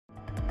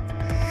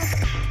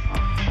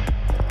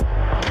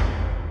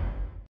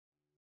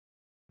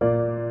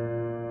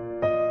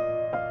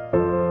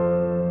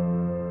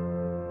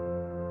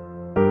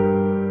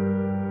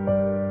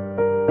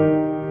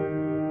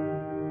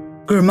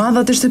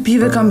Gërmadhat e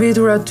shtëpive kanë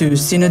mbetur aty,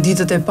 si në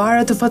ditët e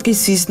para të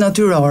fatkeqësisë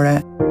natyrore.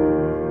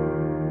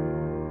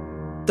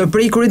 Të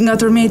prekurit nga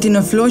tërmeti në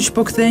Floq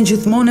po kthehen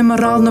gjithmonë më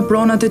rrallë në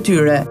pronat e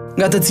tyre,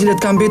 nga të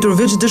cilët kanë mbetur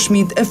veç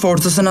dëshmit e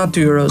forcës së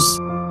natyrës.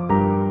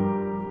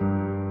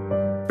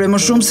 Prej më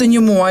shumë se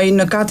një muaj,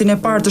 në katin e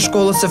parë të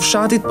shkollës së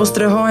fshatit po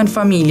strehohen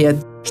familjet,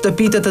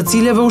 shtëpite të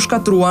cileve u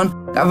shkatruan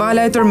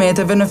kavala e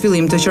tërmeteve në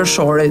fillim të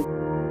qershorit.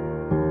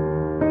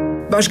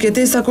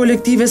 Bashkëtesa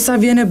kolektive sa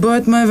vjen e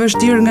bëhet më e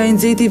vështirë nga i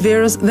nxehti i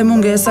verës dhe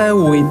mungesa e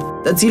ujit,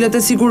 të cilët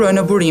e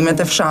sigurojnë burimet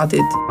e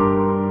fshatit.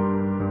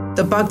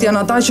 Të pakt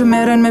janë ata që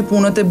merren me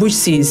punët e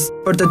bujqësisë,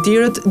 për të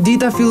tjerët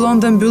dita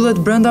fillon dhe mbyllet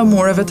brenda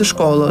mureve të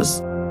shkollës.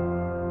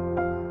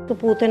 Të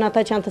puten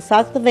ata që janë të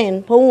saktë të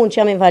vend, po unë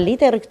që jam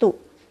invalid e riktu,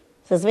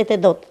 se s'vete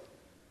dot.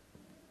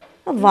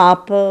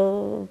 Vap,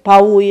 pa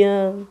ujë,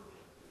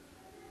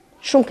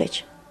 shumë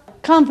keq.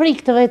 Kam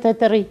frikë të vete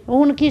të ri.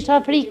 Unë kisha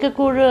frikë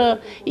kur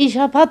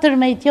isha pa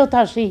tërmet, jo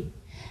tashi.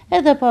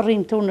 Edhe po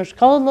rrim tu në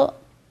shkollë.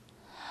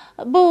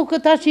 Bukë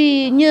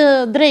tashi një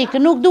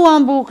drekë, nuk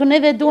duam bukë,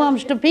 neve duam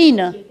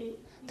shtëpinë.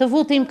 Të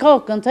futim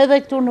kokën, të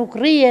edhe këtu nuk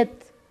rrijet.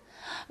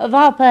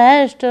 Vapë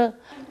heshtë.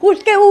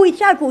 Kush ke ujë,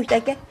 qarë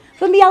kushte ke?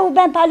 Fëmija u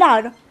ben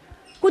palarë.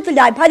 Ku të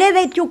laj, pare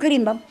vetë që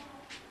krimbëm.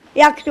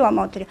 Ja këtu a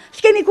motri.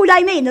 S'kemi ku laj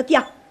menët,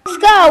 ja.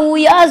 S'ka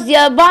ujë,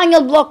 asja,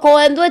 banjët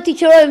blokohen, duhet t'i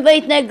qërojmë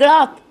vejt në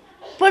gratë.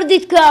 Për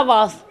ditë kë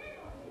avas.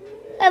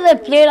 Edhe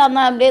plera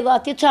na e mbledha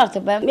ati qartë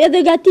të bëjmë.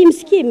 Edhe gatim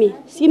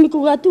s'kemi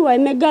ku gatuaj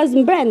me gaz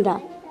në brenda.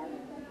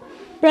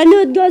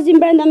 Pranohet gazi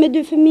brenda me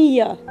 2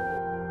 fëmijë.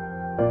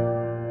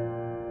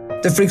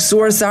 Të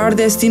friksuar se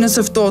ardhja e stinës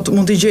së ftohtë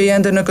mund t'i gjejë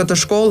ende në këtë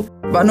shkollë,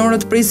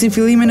 banorët presin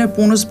fillimin e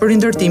punës për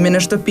ndërtimin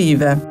e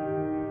shtëpive.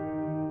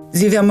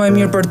 Zgjidhja më e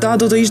mirë për ta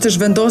do të ishte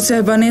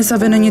zhvendosja e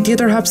banesave në një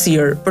tjetër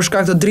hapësirë, për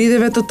shkak të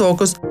dridhjeve të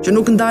tokës që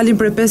nuk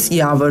ndalin prej 5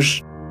 javësh.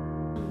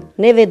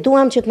 Neve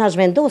duam që të na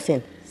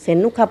zhvendosin, se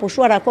nuk ka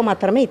pushuar akoma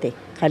tërmeti,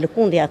 ka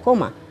lëkundi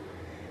akoma.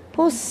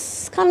 Po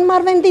s'kan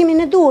marrë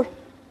vendimin e dur,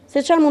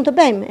 se çfarë mund të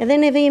bëjmë, edhe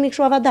neve jemi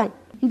kështu avadan.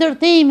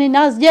 Ndërtimin,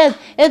 asgjë,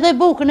 edhe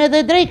bukën,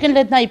 edhe drekën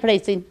let na i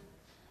presin.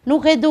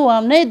 Nuk e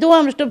duam, ne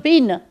duam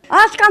shtëpinë.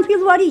 As kanë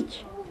filluar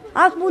iq,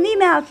 as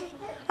punime,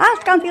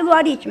 as kanë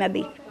filluar iq me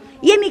bitë.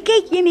 Jemi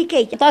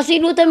keq. Ta si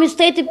lutemi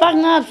shteti pak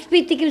nga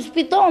shtëpitë kim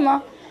shtëpitona,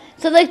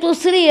 se dhe këtu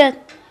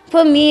s'rihet.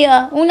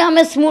 Fëmija, unë jam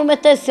e smur me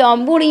të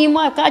sjam, buri një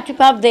muaj ka që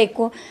ka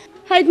vdeku.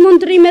 Hajtë mund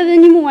të rrim edhe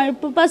një muaj,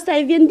 për pastaj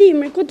vjen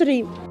dimër, ku të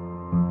rrim.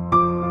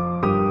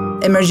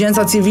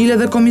 Emergjenca civile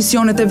dhe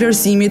komisionet e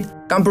vlerësimit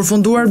kanë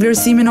përfunduar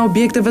vlerësimin e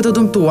objekteve të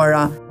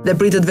dëmtuara dhe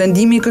pritet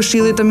vendimi i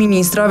Këshillit të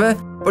Ministrave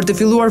për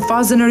të filluar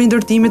fazën e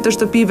rindërtimit të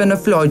shtëpive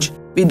në Floq,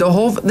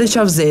 Vidohov dhe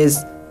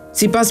Qavzez.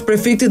 Sipas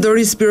prefektit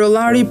Doris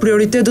Spirollari,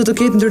 prioritet do të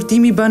ketë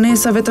ndërtimi i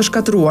banesave të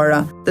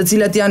shkatruara, të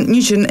cilat janë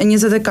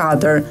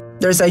 124,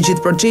 ndërsa i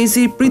gjithë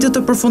procesi pritet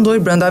të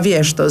përfundojë brenda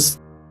vjeshtës.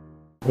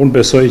 Unë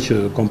besoj që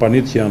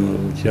kompanitë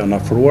që janë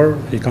afruar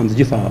i kanë të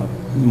gjitha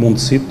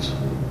mundësitë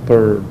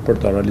për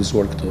të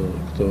realizuar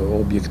këtë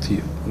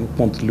objektiv. Nuk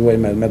mund të luaj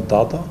me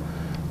data,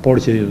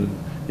 por që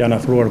janë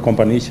afruar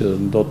kompani që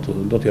do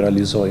t'i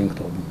realizojnë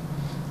këto.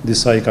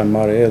 Disa i kanë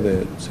marrë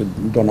edhe si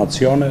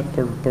donacione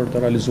për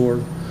të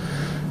realizuar,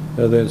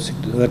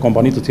 edhe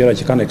kompanitë të tjera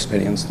që kanë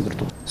eksperiencë në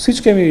ndërtim.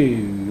 Siç kemi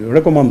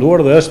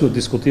rekomanduar dhe është në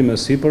diskutime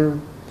sipër,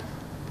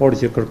 por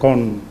që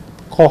kërkon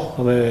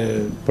kohë dhe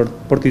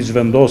për t'i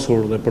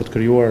zhvendosur dhe për të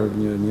krijuar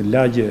një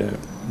lagje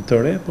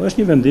të re, po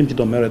është një vendim që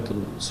do merret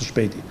së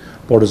shpejti.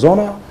 Por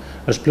zona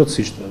është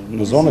plotësisht,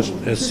 në zonë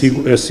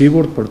është e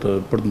sigurt për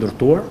të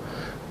ndërtuar.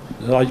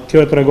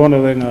 Kjo e tregon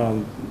edhe nga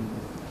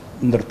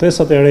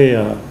ndërtesat e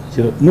reja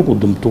që nuk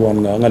u dëmtuan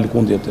nga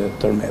lëkundjet e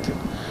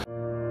tërmetit.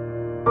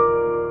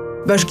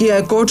 Bashkia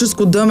e Korçës,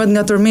 ku dëmet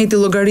nga tërmeti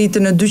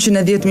llogariten në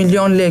 210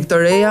 milion lekë të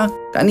reja,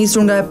 ka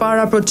nisur nga e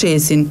para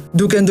procesin,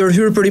 duke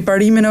ndërhyrë për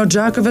riparimin e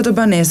oxhakëve të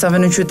banesave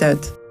në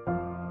qytet.